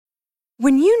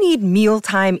When you need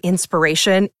mealtime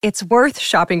inspiration, it's worth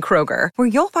shopping Kroger, where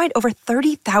you'll find over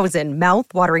 30,000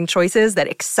 mouth-watering choices that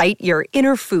excite your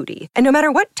inner foodie. And no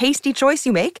matter what tasty choice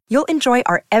you make, you'll enjoy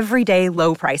our everyday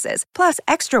low prices, plus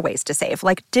extra ways to save,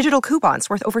 like digital coupons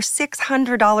worth over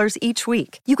 $600 each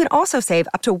week. You can also save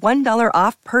up to $1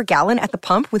 off per gallon at the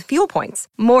pump with fuel points.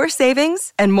 More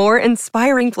savings and more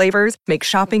inspiring flavors make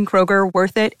shopping Kroger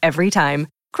worth it every time.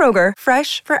 Kroger,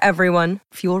 fresh for everyone.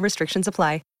 Fuel restrictions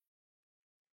apply.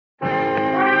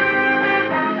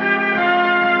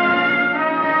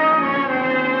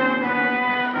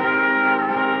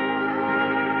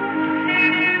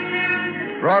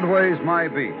 Broadway's My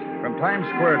Beat. From Times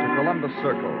Square to Columbus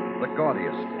Circle, the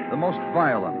gaudiest, the most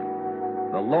violent,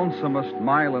 the lonesomest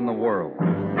mile in the world.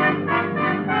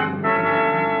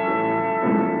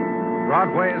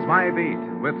 Broadway's My Beat,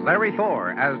 with Larry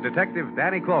Thor as Detective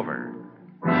Danny Clover.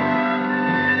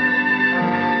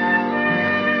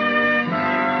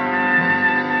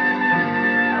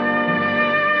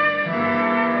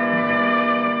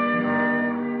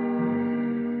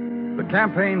 The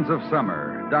campaigns of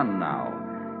summer, done now.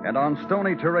 And on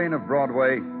stony terrain of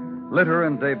Broadway, litter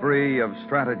and debris of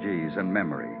strategies and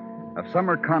memory, of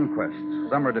summer conquests,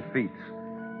 summer defeats.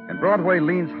 And Broadway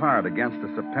leans hard against the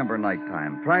September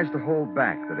nighttime, tries to hold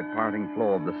back the departing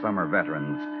flow of the summer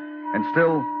veterans. And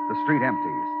still, the street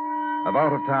empties, of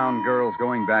out-of-town girls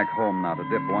going back home now to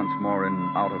dip once more in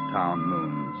out-of-town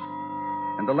moons.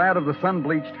 And the lad of the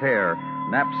sun-bleached hair,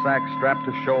 knapsack strapped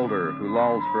to shoulder, who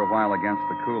lolls for a while against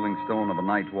the cooling stone of a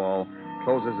night wall,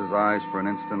 closes his eyes for an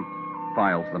instant,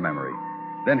 files the memory,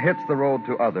 then hits the road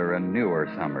to other and newer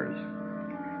summers.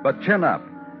 But chin up.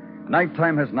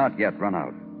 Nighttime has not yet run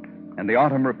out, and the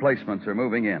autumn replacements are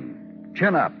moving in.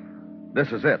 Chin up.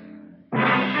 This is it.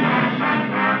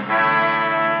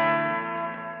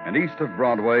 And east of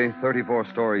Broadway, 34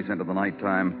 stories into the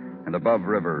nighttime, and above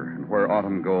river, and where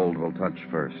autumn gold will touch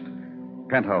first,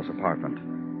 penthouse apartment,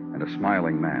 and a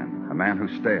smiling man, a man who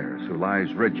stares, who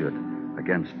lies rigid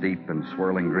against deep and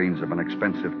swirling greens of an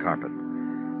expensive carpet.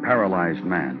 Paralyzed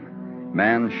man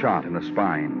shot in the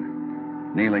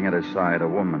spine. Kneeling at his side, a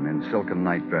woman in silken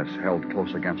nightdress held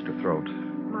close against her throat.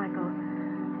 Michael,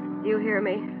 do you hear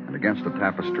me? And against the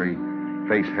tapestry,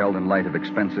 face held in light of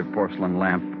expensive porcelain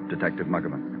lamp, Detective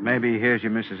Muggerman. Maybe he hears you,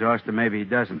 Mrs. Austin. Maybe he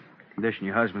doesn't. The condition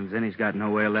your husband's in, he's got no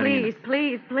way of letting you...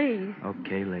 Please.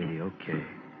 Okay, lady, okay.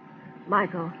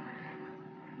 Michael,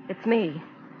 it's me.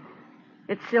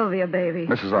 It's Sylvia, baby.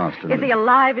 Mrs. Austin. Is he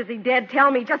alive? Is he dead?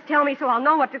 Tell me. Just tell me so I'll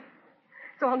know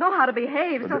so I'll know how to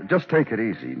behave. Just take it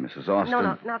easy, Mrs.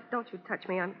 Austin. No, don't you touch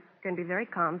me. I'm going to be very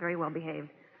calm, very well behaved.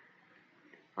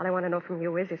 All I want to know from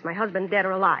you is my husband dead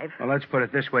or alive? Well, let's put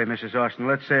it this way, Mrs. Austin.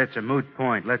 Let's say it's a moot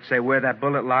point. Let's say where that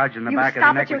bullet lodged in the back of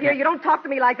the neck... You stop it, you hear? You don't talk to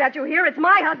me like that, you hear? It's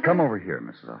my husband. Come over here,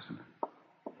 Mrs. Austin.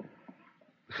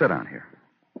 Sit down here.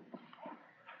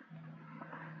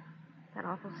 That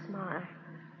awful smile.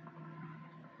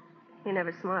 He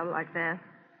never smiled like that.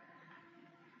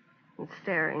 And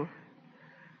staring.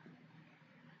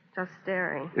 Just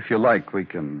staring. If you like, we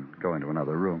can go into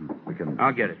another room. We can...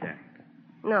 I'll get it, Danny.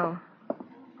 No.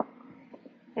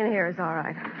 In here is all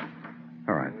right.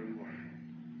 All right.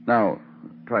 Now,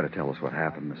 try to tell us what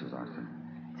happened, Mrs. Austin.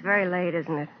 It's very late,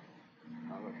 isn't it?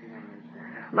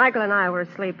 Michael and I were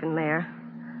asleep in there.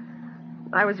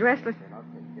 I was restless.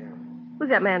 Who's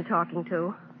that man talking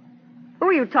to? Who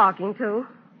are you talking to?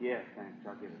 Yes, thanks.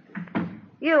 I'll give it to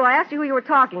you. You, I asked you who you were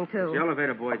talking to. It's the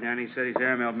elevator boy, Danny. He said he's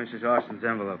airmailed Mrs. Austin's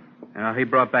envelope. He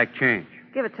brought back change.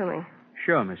 Give it to me.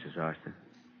 Sure, Mrs. Austin.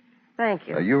 Thank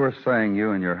you. You were saying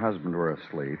you and your husband were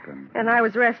asleep, And I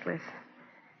was restless.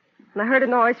 And I heard a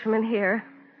noise from in here.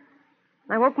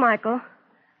 I woke Michael. And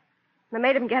I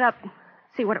made him get up and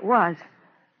see what it was.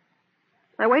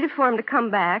 I waited for him to come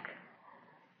back.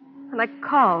 And I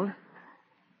called.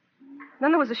 Then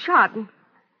there was a shot, and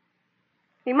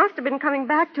he must have been coming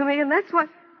back to me, and that's what...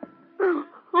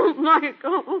 Oh,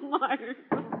 Michael.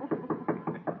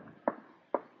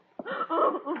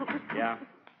 Yeah.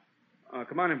 Oh,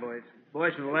 come on in, boys.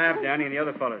 Boys from the lab, Danny, and the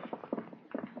other fellas.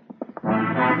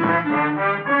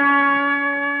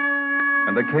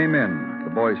 And they came in,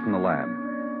 the boys from the lab,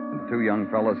 and the two young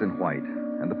fellows in white,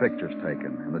 and the pictures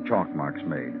taken, and the chalk marks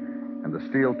made, and the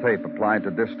steel tape applied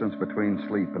to distance between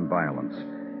sleep and violence,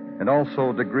 and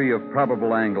also degree of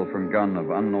probable angle from gun of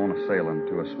unknown assailant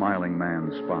to a smiling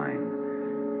man's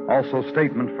spine. Also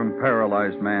statement from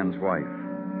paralyzed man's wife.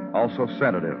 Also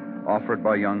sedative offered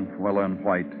by young fellow in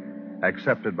white,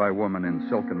 accepted by woman in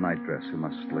silken nightdress who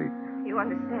must sleep. You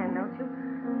understand, don't you?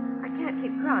 I can't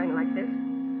keep crying like this.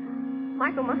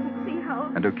 Michael mustn't see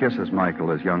how... And who kisses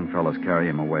Michael as young fellows carry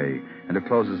him away, and who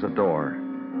closes the door,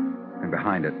 and and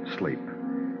behind it, sleep.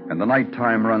 And the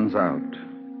nighttime runs out.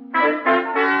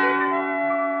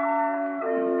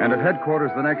 And at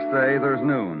headquarters the next day, there's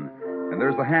noon. And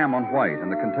there's the ham on white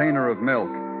and the container of milk.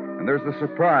 And there's the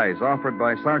surprise offered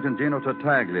by Sergeant Gino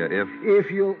Tartaglia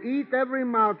If you'll eat every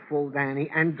mouthful, Danny,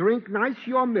 and drink nice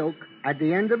your milk, at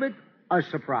the end of it, a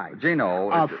surprise.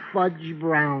 Gino... A fudge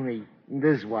brownie.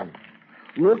 This one.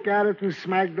 Look at it and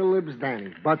smack the lips,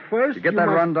 Danny. But first, you get that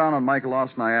rundown on Michael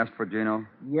Austin I asked for, Gino?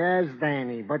 Yes,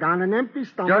 Danny, but on an empty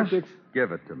stomach, Just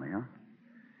give it to me, huh?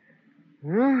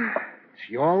 It's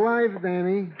your life,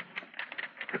 Danny.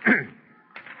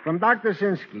 From Dr.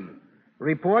 Sinsky.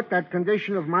 Report that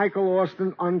condition of Michael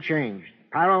Austin unchanged.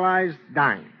 Paralyzed,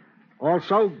 dying.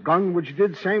 Also, gun which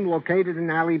did same located in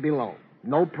alley below.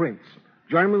 No prints.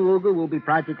 German Luger will be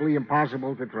practically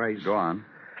impossible to trace. Go on.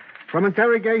 From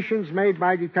interrogations made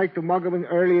by Detective Muggavan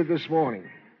earlier this morning,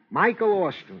 Michael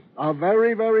Austin, a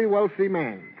very, very wealthy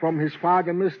man, from his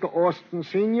father, Mr. Austin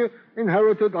Sr.,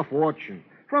 inherited a fortune,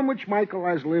 from which Michael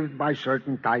has lived by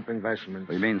certain type investments.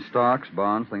 You mean stocks,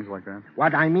 bonds, things like that?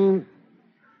 What I mean,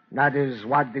 that is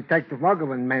what Detective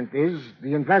Muggavan meant is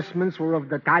the investments were of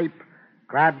the type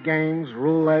crab games,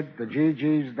 roulette, the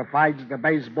GGs, the fights, the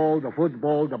baseball, the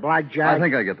football, the blackjack. I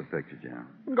think I get the picture, Jim.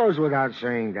 It goes without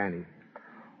saying, Danny.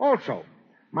 Also,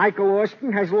 Michael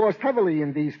Austin has lost heavily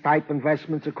in these type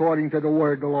investments according to the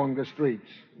word along the streets.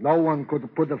 No one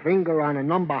could put a finger on a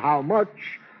number how much,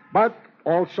 but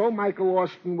also Michael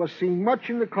Austin was seen much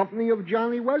in the company of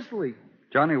Johnny Wesley.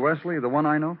 Johnny Wesley, the one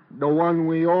I know? The one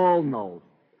we all know.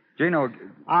 Gino...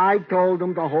 I told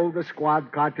him to hold the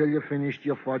squad car till you finished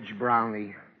your fudge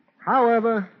brownie.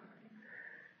 However,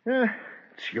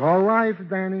 it's your life,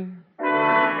 Danny.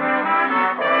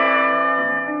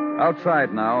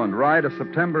 Outside now, and ride a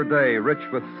September day rich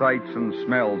with sights and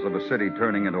smells of a city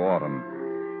turning into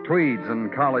autumn. Tweeds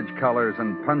and college colors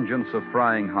and pungence of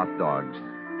frying hot dogs.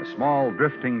 A small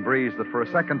drifting breeze that for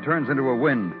a second turns into a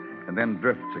wind and then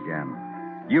drifts again.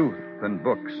 Youth and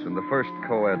books and the first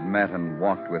co-ed met and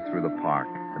walked with through the park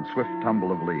and swift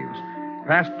tumble of leaves.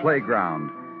 Past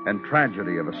playground and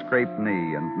tragedy of a scraped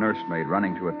knee and nursemaid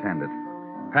running to attend it.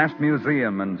 Past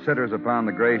museum and sitters upon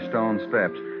the gray stone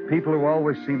steps. People who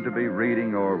always seem to be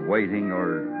reading or waiting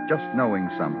or just knowing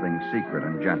something secret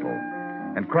and gentle.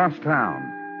 And cross town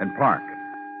and park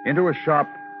into a shop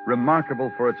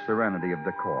remarkable for its serenity of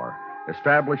decor,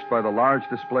 established by the large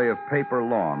display of paper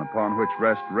lawn upon which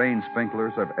rest rain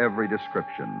sprinklers of every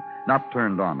description, not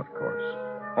turned on, of course.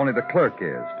 Only the clerk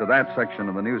is to that section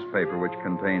of the newspaper which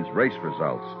contains race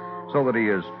results, so that he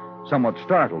is somewhat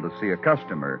startled to see a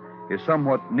customer, is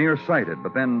somewhat nearsighted,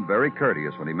 but then very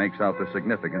courteous when he makes out the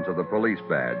significance of the police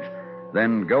badge,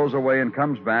 then goes away and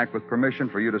comes back with permission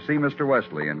for you to see Mr.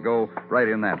 Wesley and go right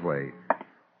in that way.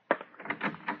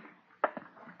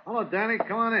 Hello, Danny.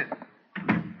 Come on in.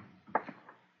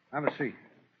 Have a seat.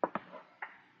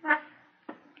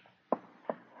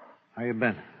 How you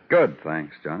been? Good,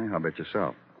 thanks, Johnny. How about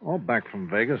yourself? Oh, back from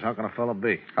Vegas. How can a fella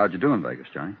be? How'd you do in Vegas,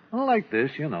 Johnny? Well, like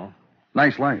this, you know.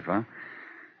 Nice life, huh?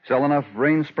 Sell enough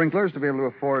rain sprinklers to be able to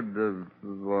afford,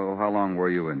 well, how long were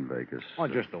you in Vegas? Oh,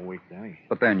 just a week, Danny.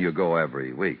 But then you go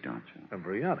every week, don't you?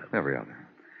 Every other. Every other.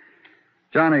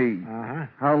 Johnny, Uh-huh.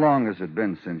 how long has it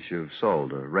been since you've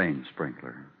sold a rain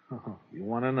sprinkler? Oh, you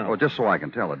want to know? Oh, just so I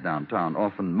can tell it downtown.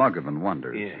 Often Muggavan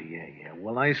wonders. Yeah.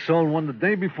 Well, I sold one the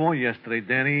day before yesterday,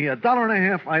 Danny.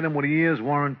 $1.50 item with a year's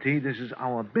warranty. This is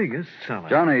our biggest seller.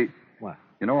 Johnny. What?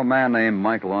 You know a man named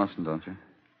Michael Austin, don't you?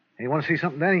 Hey, you want to see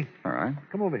something, Danny? All right.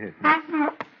 Come over here.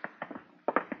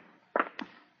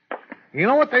 You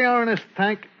know what they are in this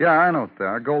tank? Yeah, I know what they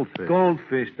are. Goldfish.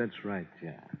 Goldfish, that's right,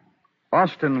 yeah.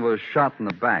 Austin was shot in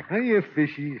the back. Hey, you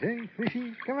fishies. Hey,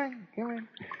 fishies. Come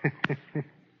in.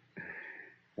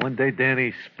 One day,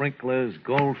 Danny, sprinklers,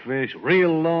 goldfish,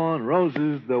 real lawn,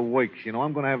 roses, the works. You know,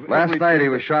 I'm going to have Last night he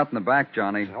was shot in the back,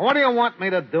 Johnny. What do you want me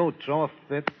to do? Throw a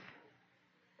fit?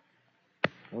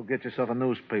 Go get yourself a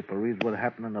newspaper. Read what's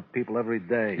happening to people every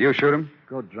day. You shoot him?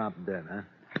 Go drop dead, huh?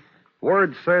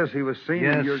 Word says he was seen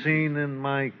in your... seen in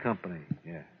my company.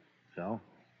 Yeah. So?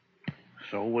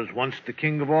 So was once the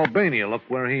king of Albania. Look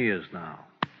where he is now.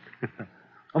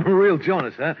 I'm a real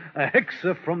Jonas, huh? A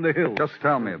hexer from the hills. Just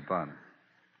tell me about it.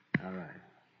 All right.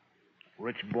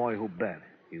 Rich boy who bet.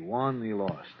 He won, he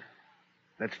lost.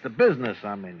 That's the business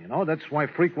I'm in, you know. That's why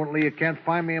frequently you can't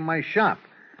find me in my shop.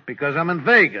 Because I'm in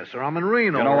Vegas or I'm in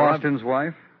Reno. You know Austin's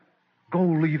wife? Go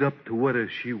lead up to whether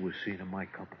she was seen in my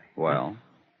company. Well?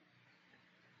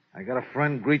 I got a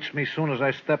friend greets me soon as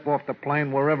I step off the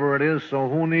plane, wherever it is, so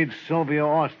who needs Sylvia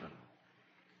Austin?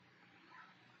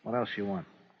 What else you want?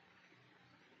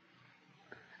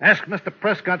 Ask Mr.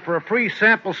 Prescott for a free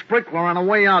sample sprinkler on the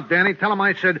way out, Danny. Tell him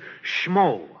I said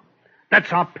schmo.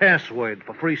 That's our password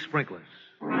for free sprinklers.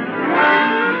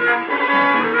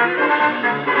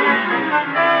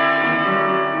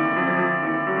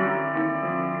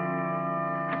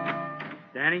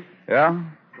 Danny, Yeah?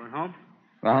 going home?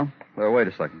 Uh-huh. Wait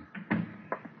a second.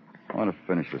 I want to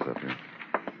finish this up here.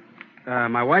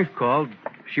 My wife called.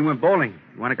 She went bowling.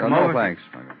 You want to come over? No, thanks,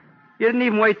 Michael. You didn't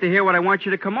even wait to hear what I want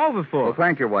you to come over for. Well,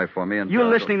 thank your wife for me. And You're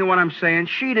listening to what I'm saying.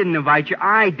 She didn't invite you.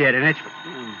 I did, and it's...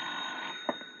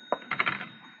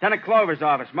 Lieutenant Clover's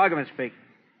office. Muggavan speak.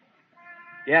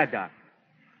 Yeah, Doc.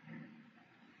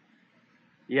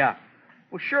 Yeah.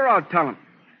 Well, sure, I'll tell him.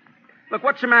 Look,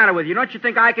 what's the matter with you? Don't you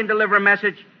think I can deliver a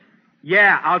message?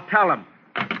 Yeah, I'll tell him.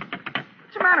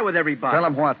 What's the matter with everybody? Tell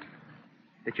him what?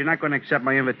 That you're not going to accept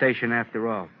my invitation after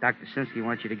all. Dr. Sinsky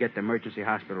wants you to get to emergency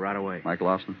hospital right away. Michael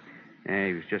Austin? Yeah,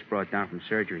 he was just brought down from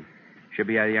surgery. Should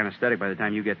be out of the anesthetic by the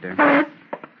time you get there.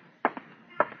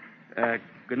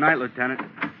 Good night, Lieutenant.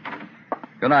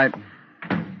 Good night.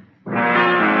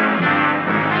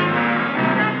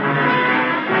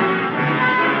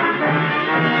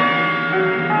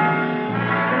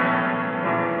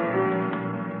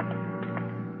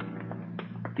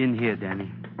 In here,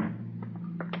 Danny.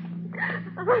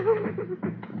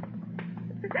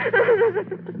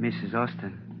 Mrs.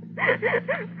 Austin.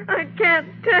 I can't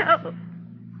tell.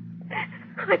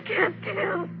 I can't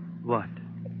tell. What?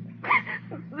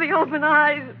 The open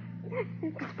eyes,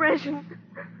 expression,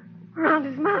 around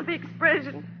his mouth, the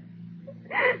expression.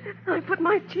 I put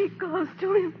my cheek close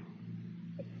to him.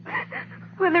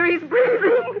 Whether he's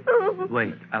breathing.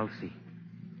 Wait, I'll see.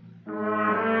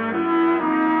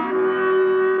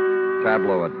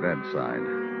 Tableau at bedside.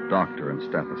 Doctor and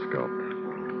stethoscope.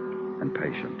 And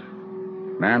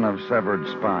patient. Man of severed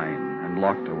spine and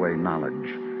locked away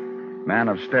knowledge. Man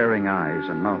of staring eyes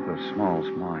and mouth of small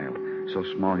smile. So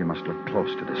small you must look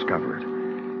close to discover it.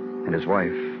 And his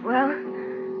wife.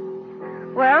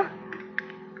 Well?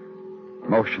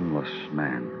 Motionless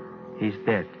man. He's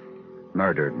dead.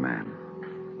 Murdered man.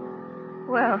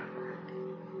 Well,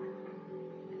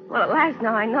 at last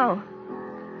now I know.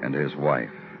 And his wife.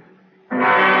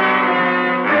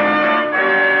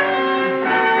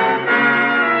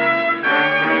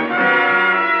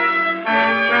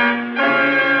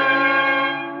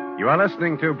 You are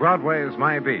listening to Broadway's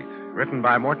My Beat, written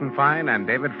by Morton Fine and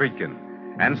David Friedkin,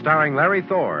 and starring Larry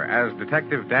Thor as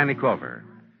Detective Danny Clover.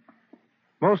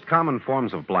 Most common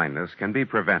forms of blindness can be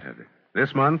prevented.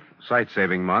 This month, Sight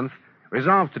Saving Month,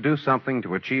 resolve to do something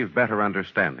to achieve better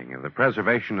understanding of the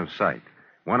preservation of sight,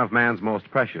 one of man's most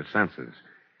precious senses.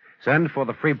 Send for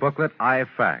the free booklet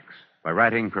iFax by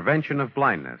writing Prevention of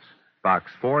Blindness,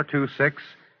 Box 426,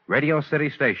 Radio City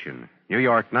Station, New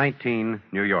York 19,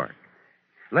 New York.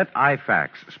 Let iFax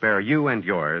spare you and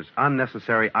yours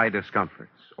unnecessary eye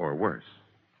discomforts, or worse.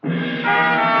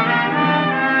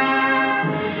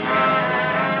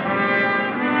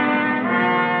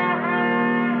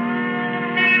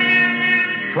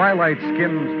 Twilight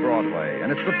skims Broadway,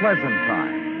 and it's the pleasant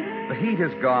time. The heat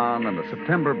is gone, and the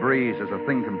September breeze is a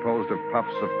thing composed of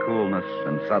puffs of coolness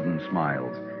and sudden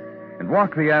smiles. And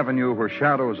walk the avenue where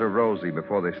shadows are rosy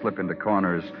before they slip into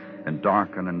corners and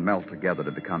darken and melt together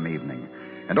to become evening.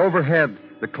 And overhead,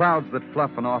 the clouds that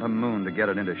fluff an autumn moon to get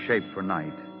it into shape for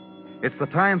night. It's the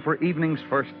time for evening's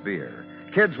first beer.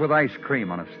 Kids with ice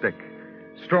cream on a stick.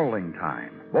 Strolling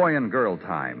time. Boy and girl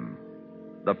time.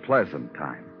 The pleasant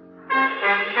time.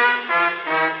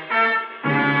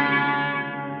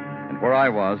 And where I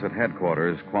was at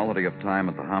headquarters, quality of time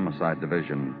at the homicide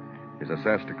division is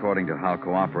assessed according to how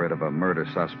cooperative a murder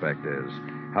suspect is,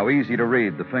 how easy to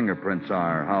read the fingerprints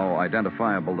are, how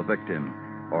identifiable the victim,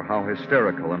 or how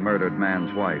hysterical a murdered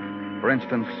man's wife. For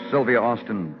instance, Sylvia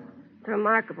Austin. It's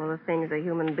remarkable the things a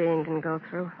human being can go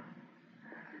through.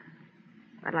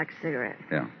 I'd like a cigarette.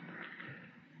 Yeah.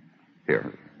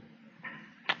 Here.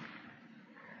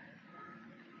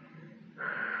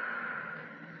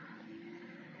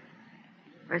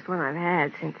 First one I've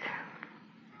had since,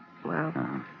 well...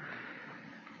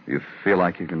 You feel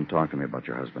like you can talk to me about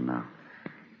your husband now?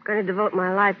 I'm going to devote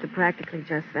my life to practically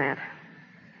just that.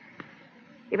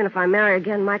 Even if I marry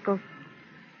again, Michael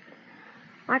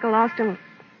Austin...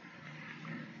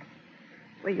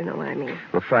 Well, you know what I mean.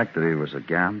 The fact that he was a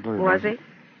gambler... Was he?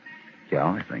 Yeah,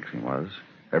 I think he was.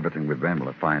 Everything we've been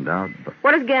able to find out, but...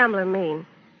 What does gambler mean?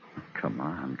 Come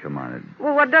on.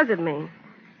 Well, what does it mean?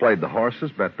 Played the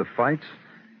horses, bet the fights.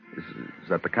 Is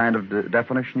that the kind of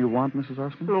definition you want, Mrs.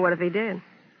 Austin? Well, what if he did?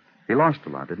 He lost a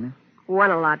lot, didn't he?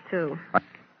 Won a lot, too.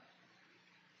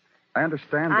 I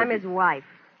understand I'm that... his wife.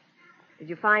 Did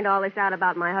you find all this out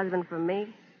about my husband from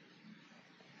me?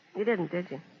 You didn't, did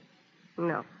you?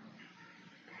 No.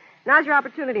 Now's your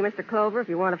opportunity, Mr. Clover, if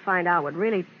you want to find out what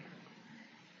really...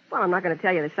 Well, I'm not going to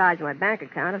tell you the size of my bank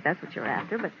account if that's what you're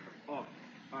after, but... Oh,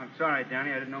 I'm sorry,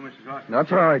 Danny. I didn't know Mrs. Austin.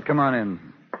 That's all right. Come on in.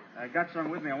 I got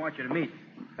someone with me I want you to meet.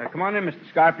 Come on in, Mr.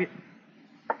 Scarpia.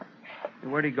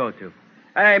 Where'd he go to?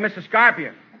 Hey, Mr.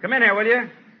 Scarpia, come in here, will you?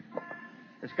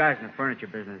 This guy's in the furniture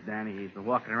business, Danny. He's been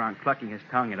walking around clucking his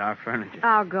tongue at our furniture.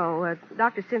 I'll go.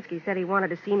 Dr. Sinsky said he wanted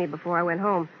to see me before I went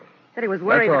home. Said he was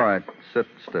worried... That's all right. Sit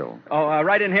still. Oh,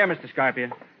 right in here, Mr.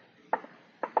 Scarpia.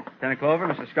 Lieutenant Clover,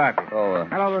 Mr. Scarpia. Oh,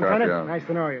 Hello, Scarpia. Lieutenant. Nice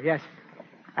to know you, yes.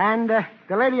 And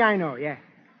the lady I know, yeah.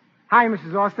 Hi,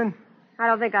 Mrs. Austin. I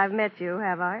don't think I've met you,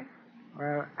 have I?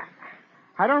 Well,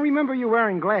 I don't remember you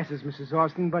wearing glasses, Mrs.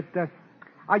 Austin, but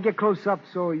I get close up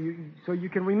so you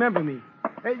can remember me.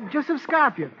 Joseph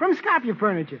Scarpia, from Scarpia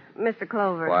Furniture. Mr.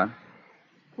 Clover. What?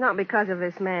 Not because of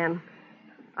this man.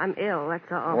 I'm ill,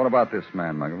 that's all. What about this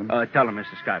man, Muggavan? Tell him,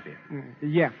 Mr. Scarpia.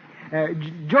 Yeah.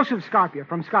 Joseph Scarpia,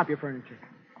 from Scarpia Furniture.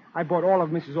 I bought all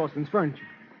of Mrs. Austin's furniture.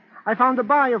 I found a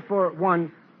buyer for,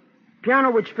 1,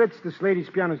 piano which fits this lady's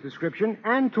piano's description,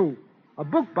 and 2, a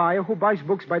book buyer who buys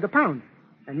books by the pound.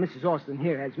 And Mrs. Austin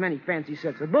here has many fancy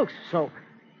sets of books, so,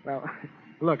 well,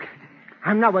 look,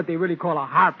 I'm not what they really call a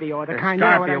harpy or the kind...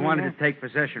 Scarpia wanted to take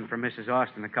possession from Mrs.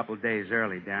 Austin a couple of days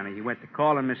early, Danny. He went to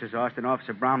call on Mrs. Austin.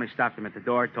 Officer Bromley stopped him at the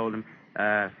door, told him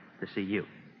to see you.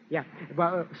 Yeah,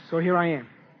 well, so here I am.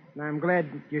 And I'm glad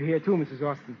you're here, too, Mrs.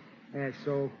 Austin.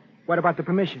 So, what about the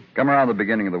permission? Come around the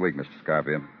beginning of the week, Mr.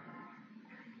 Scarpia.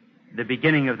 The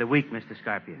beginning of the week, Mr.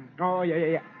 Scarpia. Oh,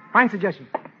 yeah. Fine suggestion.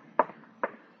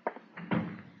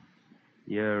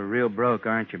 You're real broke,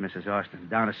 aren't you, Mrs. Austin?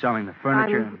 Down to selling the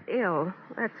furniture? I'm ill,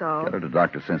 that's all. Get her to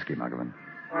Dr. Sinsky, Muggavan.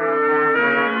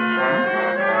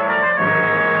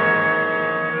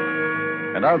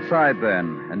 And outside,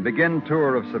 then, and begin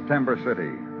tour of September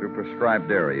City through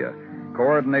prescribed area,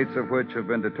 coordinates of which have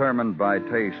been determined by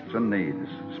tastes and needs,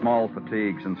 small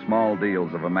fatigues and small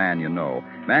deals of a man you know,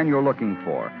 man you're looking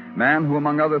for, man who,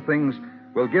 among other things,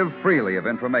 will give freely of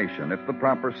information if the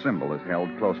proper symbol is held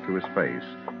close to his face.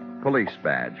 Police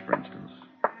badge, for instance.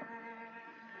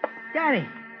 Daddy,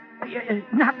 you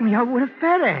knocked me over with a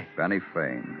feather. Benny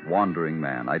Fane, wandering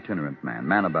man, itinerant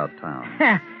man about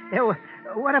town.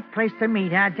 What a place to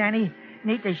meet, huh, Danny?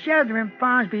 Neat the shelter in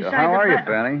farms beside How are you, the...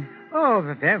 Benny?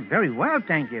 Oh, very well,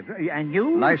 thank you. And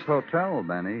you? Nice hotel,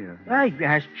 Benny. It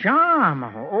has charm,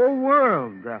 old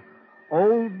world,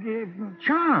 old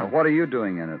charm. What are you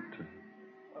doing in it?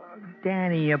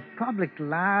 Danny, a public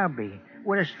lobby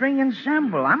with a string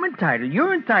ensemble. I'm entitled.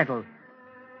 You're entitled.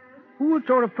 Who would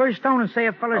throw the first stone and say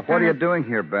a fella's... What are you doing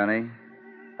here, Benny?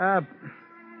 I've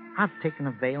taken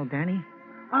a veil, Danny.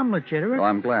 I'm legitimate. Oh,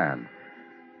 I'm glad.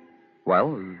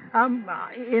 Well? I'm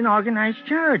in organized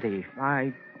charity.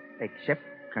 I accept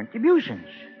contributions.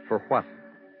 For what?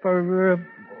 For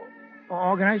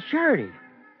organized charity.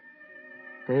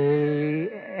 The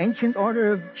Ancient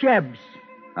Order of Jebs.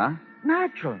 Huh?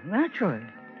 Naturally.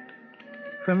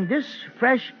 From this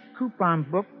fresh coupon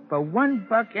book, for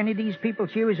 $1, any of these people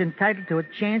here is entitled to a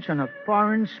chance on a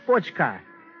foreign sports car.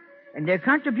 And their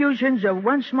contributions of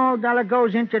 $1 small dollar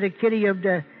goes into the kitty of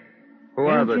the... Who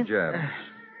are the Jebs?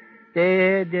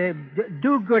 The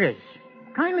do-gooders.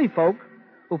 Kindly folk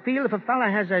who feel if a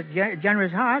fella has a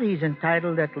generous heart, he's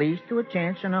entitled at least to a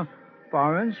chance on a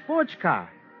foreign sports car.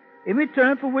 In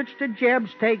return for which the Jebs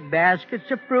take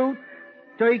baskets of fruit,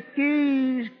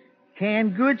 turkeys,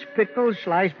 canned goods, pickles,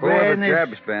 sliced Who bread... are the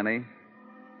Jebs, Benny?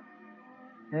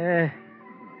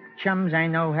 Chums I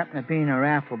know happen to be in a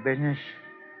raffle business.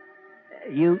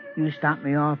 You stop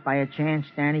me off by a chance,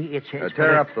 Danny? It's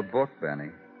tear up the book, Benny.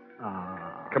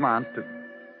 Oh. Come on.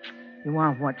 You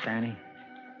want what, Danny?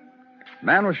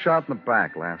 Man was shot in the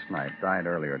back last night. Died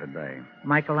earlier today.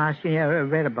 Michael Austin, I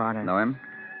read about it. Know him?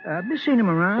 I've seen him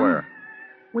around. Where?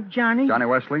 With Johnny. Johnny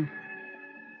Wesley?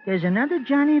 There's another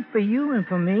Johnny for you and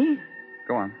for me.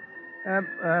 Go on.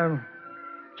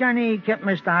 Johnny kept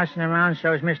Mr. Austin around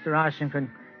so as Mr. Austin could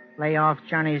lay off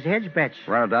Johnny's hedge bets.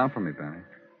 Write it down for me, Benny.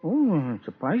 Oh, it's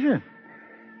a pleasure.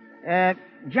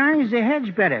 Johnny's a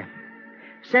hedge better.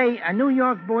 Say a New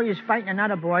York boy is fighting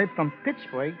another boy from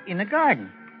Pittsburgh in the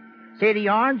garden. Say the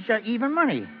odds are even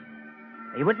money.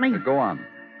 Are you with me? Go on.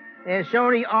 So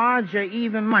the odds are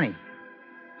even money.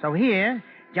 So here,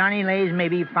 Johnny lays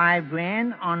maybe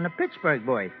 $5,000 on the Pittsburgh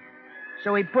boy.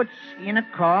 So he puts in a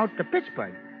call to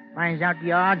Pittsburgh. Finds out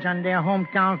the odds on their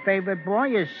hometown favorite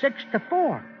boy is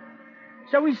 6-4.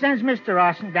 So he sends Mr.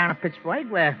 Austin down to Pittsburgh,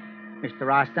 where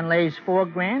Mr. Austin lays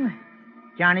 $4,000,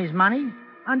 Johnny's money,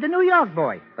 on the New York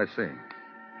boy. I see.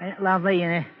 Ain't it lovely?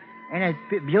 Ain't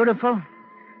it beautiful?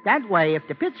 That way, if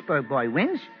the Pittsburgh boy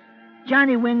wins,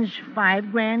 Johnny wins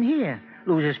 $5 here,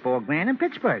 loses $4 in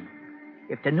Pittsburgh.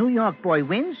 If the New York boy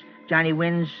wins, Johnny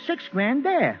wins $6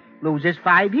 there, loses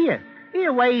 $5 here.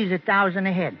 Either way, he's $1,000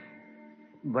 ahead.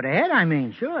 But ahead, I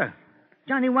mean, sure.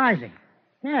 Johnny Rising.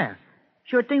 Yeah,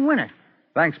 sure thing winner.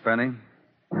 Thanks, Penny.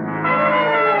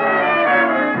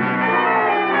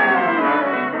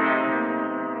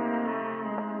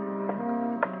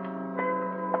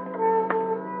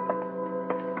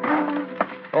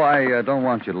 Oh, I don't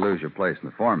want you to lose your place in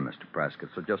the form, Mr. Prescott,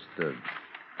 so just,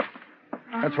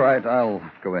 That's right. I'll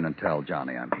go in and tell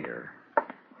Johnny I'm here.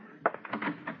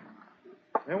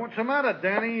 Hey, what's the matter,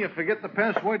 Danny? You forget the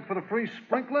password for the free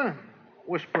sprinkler?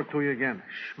 Whisper it to you again.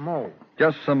 Schmo.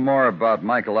 Just some more about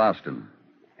Michael Austin.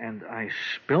 And I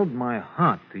spilled my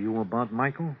heart to you about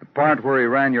Michael? The part where he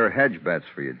ran your hedge bets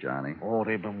for you, Johnny. Oh,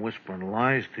 they've been whispering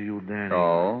lies to you, Danny.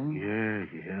 Oh?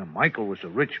 Yeah. Michael was a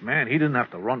rich man. He didn't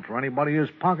have to run for anybody. His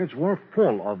pockets were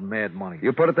full of mad money.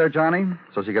 You put it there, Johnny,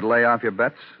 so she could lay off your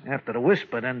bets? After the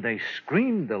whisper, then they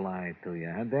screamed the lie to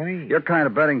you, huh, Danny? Your kind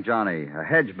of betting, Johnny. A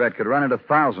hedge bet could run into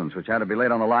thousands, which had to be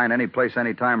laid on the line any place,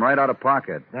 any time, right out of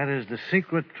pocket. That is the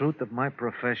secret truth of my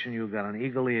profession. You got an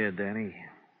eagle ear, Danny.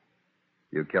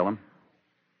 You kill him?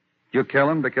 You kill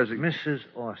him because he... Mrs.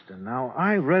 Austin. Now,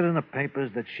 I read in the papers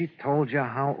that she told you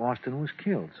how Austin was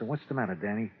killed. So what's the matter,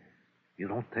 Danny? You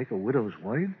don't take a widow's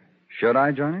word? Should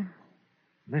I, Johnny?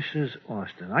 Mrs.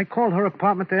 Austin. I called her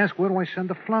apartment to ask where do I send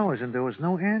the flowers, and there was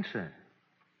no answer.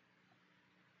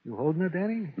 You holding her,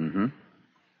 Danny? Mm-hmm.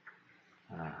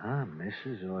 Uh-huh,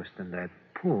 Mrs. Austin. That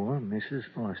poor Mrs.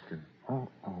 Austin. Oh,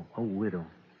 a widow.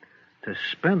 To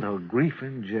spend her grief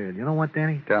in jail. You know what,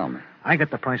 Danny? Tell me. I got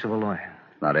the price of a lawyer.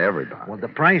 Not everybody. Well, the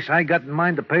price I got in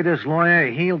mind to pay this lawyer,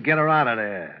 he'll get her out of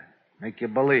there. Make you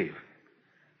believe.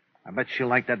 I bet she'll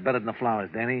like that better than the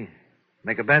flowers, Danny.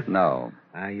 Make a bet? No.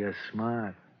 Ah, you're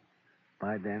smart.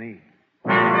 Bye, Danny.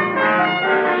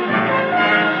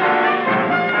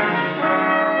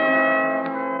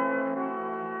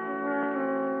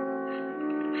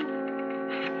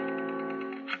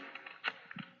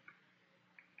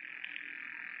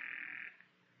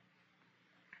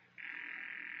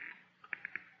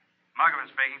 Muggavan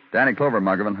speaking. Danny Clover,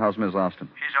 Muggavan. How's Miss Austin?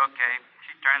 She's okay.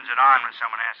 She turns it on when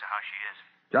someone asks her how she is.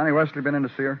 Johnny Wesley been in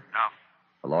to see her? No.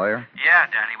 A lawyer? Yeah,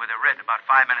 Danny, with a writ about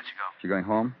 5 minutes ago. She going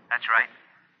home? That's right.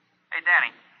 Hey,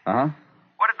 Danny, Uh-huh.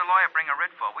 what did the lawyer bring a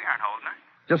writ for? We aren't holding her.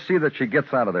 Just see that she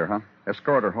gets out of there, huh?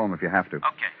 Escort her home if you have to.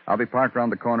 Okay. I'll be parked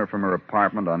around the corner from her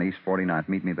apartment on East 49th.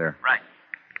 Meet me there. Right.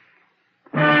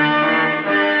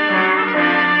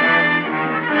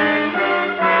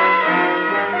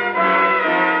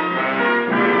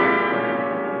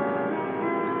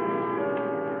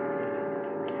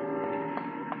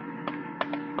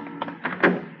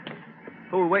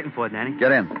 Who are we waiting for, Danny?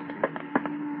 Get in.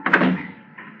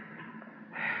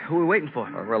 Who are we waiting for?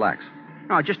 Relax.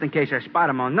 No, just in case I spot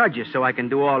him, I'll nudge you so I can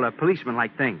do all the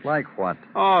policeman-like things. Like what?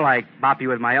 Oh, like bop you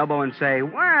with my elbow and say,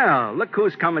 well, look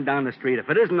who's coming down the street. If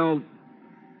it isn't old...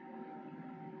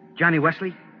 Johnny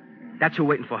Wesley? That's who we're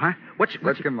waiting for, huh? Let's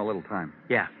give him a little time.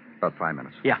 Yeah. About 5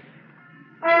 minutes. Yeah.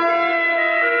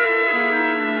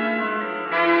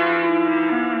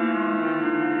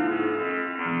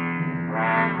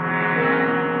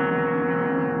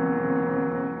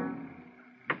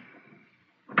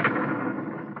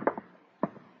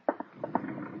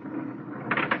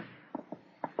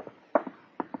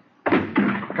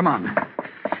 Come on.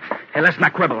 Hey, let's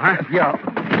not quibble, huh? Yeah.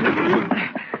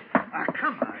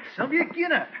 Come on, Sylvia,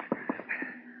 get up.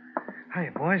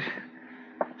 Hiya, boys.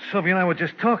 Sylvia and I were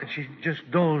just talking. She just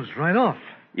dozed right off.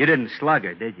 You didn't slug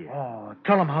her, did you? Oh,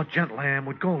 tell them how gentle I am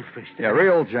with goldfish. Yeah,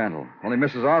 real gentle. Only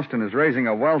Mrs. Austin is raising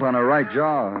a welt on her right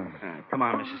jaw. Come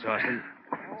on, Mrs. Austin.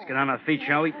 Let's get on our feet,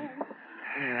 shall we?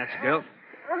 Yeah, that's a girl.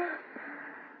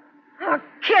 I'll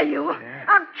kill you. Yeah.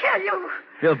 I'll kill you.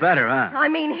 Feel better, huh? I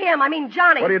mean him. I mean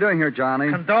Johnny. What are you doing here, Johnny?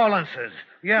 Condolences.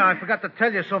 Yeah, I forgot to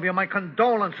tell you, Sylvia, my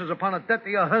condolences upon the death of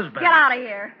your husband. Get out of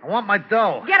here. I want my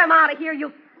dough. Get him out of here,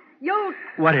 you...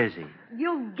 What is he?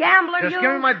 You gambler, Just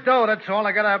give me my dough, that's all.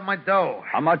 I gotta have my dough.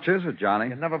 How much is it, Johnny?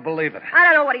 You'll never believe it. I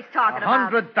don't know what he's talking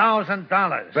about.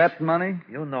 $100,000. Bet money?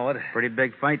 You know it. Pretty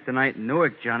big fight tonight in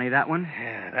Newark, Johnny, that one.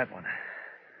 Yeah, that one.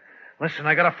 Listen,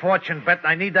 I got a fortune bet.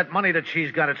 I need that money that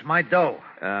she's got. It's my dough.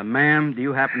 Ma'am, do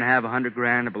you happen to have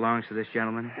 $100,000 that belongs to this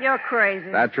gentleman? You're crazy.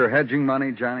 That's your hedging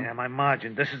money, Johnny? Yeah, my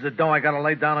margin. This is the dough I got to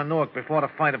lay down in Newark before the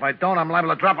fight. If I don't, I'm liable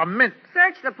to drop a mint.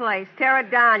 Search the place. Tear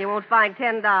it down. You won't find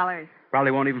 $10.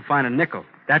 Probably won't even find a nickel.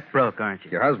 That broke, aren't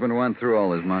you? Your husband went through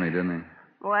all his money, didn't he?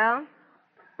 Well?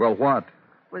 Well, what?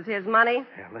 Was his money?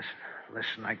 Yeah,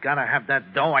 Listen, I gotta have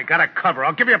that dough. I gotta cover.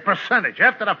 I'll give you a percentage.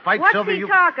 After the fight, What's Sylvia, he you...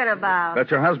 talking about?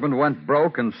 That your husband went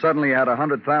broke and suddenly had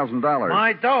 $100,000.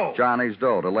 My dough. Johnny's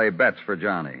dough to lay bets for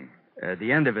Johnny.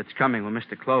 The end of it's coming when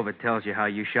Mr. Clover tells you how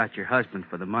you shot your husband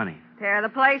for the money. Tear the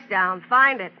place down.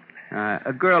 Find it.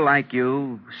 A girl like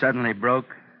you, suddenly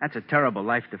broke, that's a terrible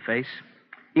life to face.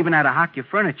 Even had to hock your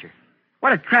furniture.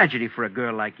 What a tragedy for a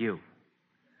girl like you.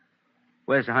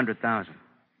 Where's the 100,000?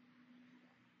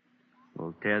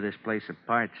 We'll tear this place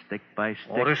apart, stick by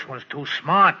stick. Oh, this one's too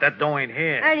smart. That dough ain't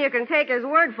here. And you can take his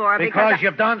word for it Because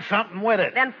you've done something with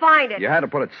it. Then find it. You had to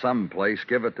put it someplace,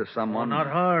 give it to someone. Not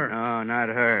her. No, not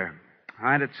her.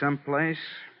 Hide it someplace.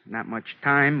 Not much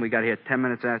time. We got here 10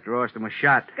 minutes after Austin was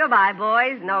shot. Goodbye,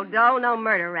 boys. No dough, no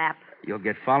murder rap. You'll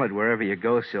get followed wherever you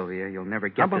go, Sylvia. You'll never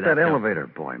get How about to that that dough. elevator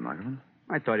boy, Muggavan?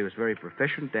 I thought he was very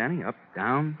proficient, Danny. Up,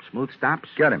 down, smooth stops.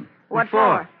 Get him. What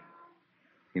for?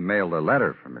 He mailed a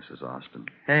letter for Mrs. Austin.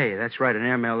 Hey, that's right, an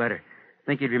airmail letter.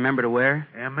 Think you'd remember to wear?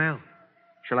 Airmail?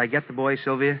 Shall I get the boy,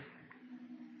 Sylvia?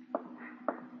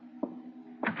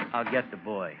 I'll get the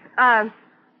boy.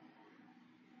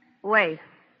 Wait.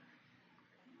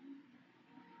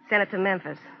 Send it to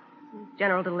Memphis.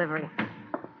 General delivery.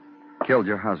 Killed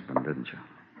your husband, didn't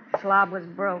you? Slob was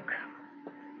broke.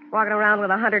 Walking around with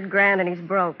 $100,000 and he's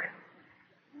broke.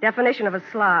 Definition of a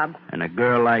slob. And a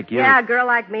girl like you. Yeah, a girl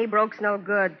like me, broke's no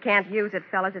good. Can't use it,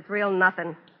 fellas. It's real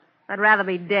nothing. I'd rather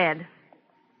be dead.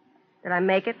 Did I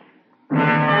make it?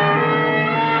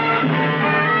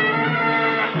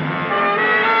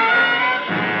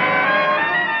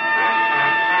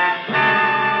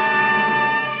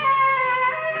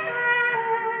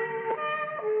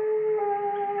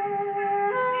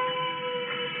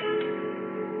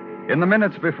 In the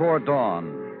minutes before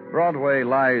dawn, Broadway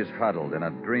lies huddled in a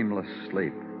dreamless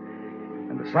sleep.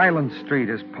 And the silent street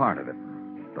is part of it.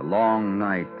 The long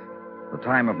night, the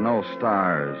time of no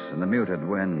stars, and the muted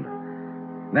wind.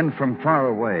 Then from far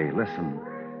away, listen.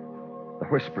 The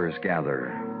whispers gather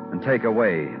and take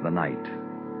away the night.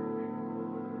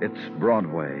 It's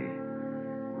Broadway,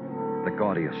 the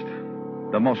gaudiest,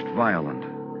 the most violent,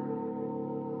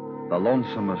 the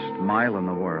lonesomest mile in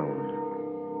the world.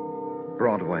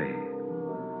 Broadway,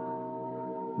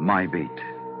 my beat.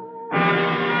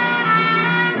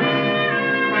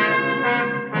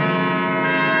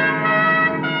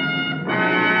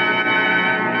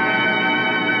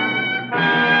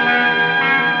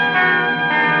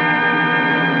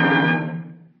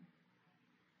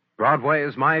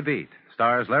 Broadway's My Beat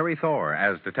stars Larry Thor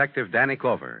as Detective Danny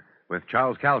Clover, with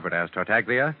Charles Calvert as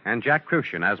Tartaglia and Jack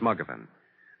Crucian as Muggavan.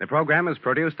 The program is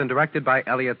produced and directed by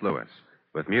Elliott Lewis,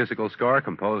 with musical score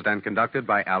composed and conducted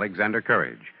by Alexander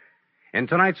Courage. In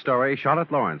tonight's story,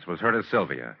 Charlotte Lawrence was heard as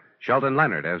Sylvia, Sheldon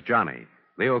Leonard as Johnny,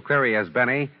 Leo Cleary as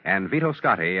Benny, and Vito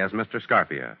Scotti as Mr.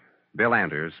 Scarpia. Bill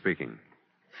Anders speaking.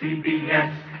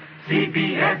 CBS,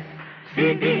 CBS,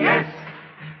 CBS.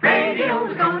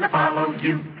 Radio's gonna follow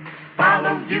you,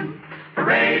 follow you. For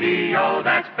radio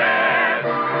that's best.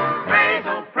 Praise,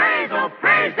 oh, praise, oh,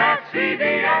 praise that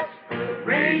CBS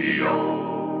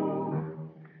radio.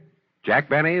 Jack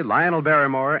Benny, Lionel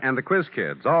Barrymore, and the Quiz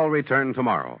Kids all return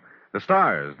tomorrow. The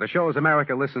stars, the shows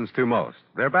America listens to most,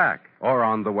 they're back or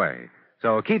on the way.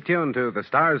 So keep tuned to The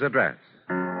Star's Address.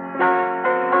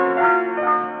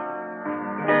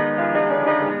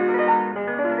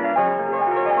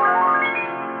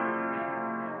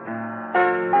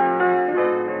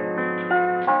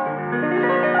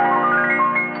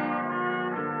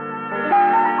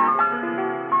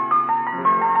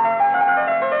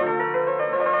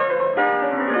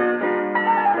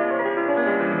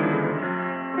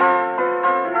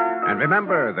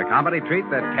 Remember, the comedy treat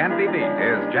that can't be beat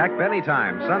is Jack Benny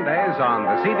Time, Sundays on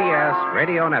the CBS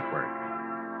Radio Network.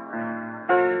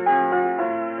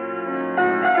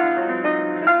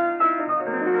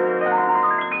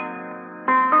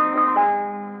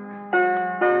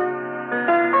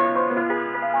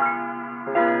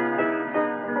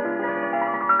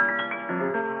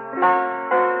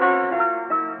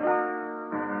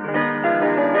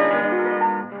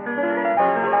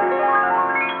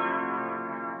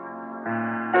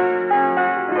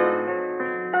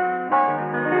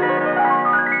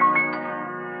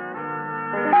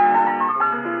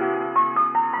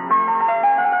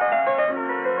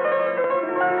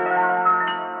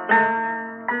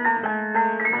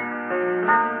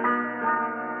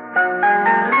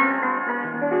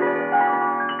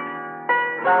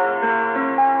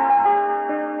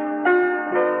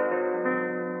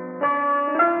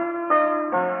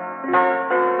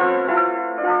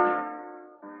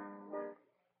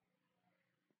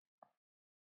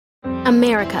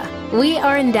 America, We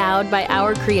are endowed by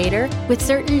our Creator with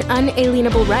certain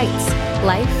unalienable rights: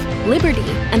 life, liberty,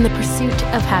 and the pursuit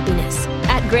of happiness.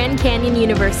 At Grand Canyon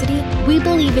University, we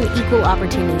believe in equal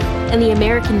opportunity, and the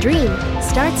American dream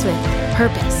starts with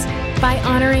purpose. By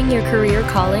honoring your career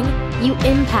calling, you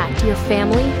impact your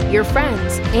family, your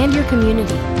friends, and your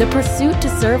community. The pursuit to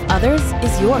serve others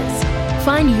is yours.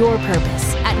 Find your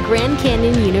purpose at Grand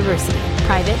Canyon University.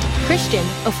 Private, Christian,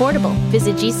 affordable.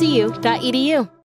 Visit gcu.edu.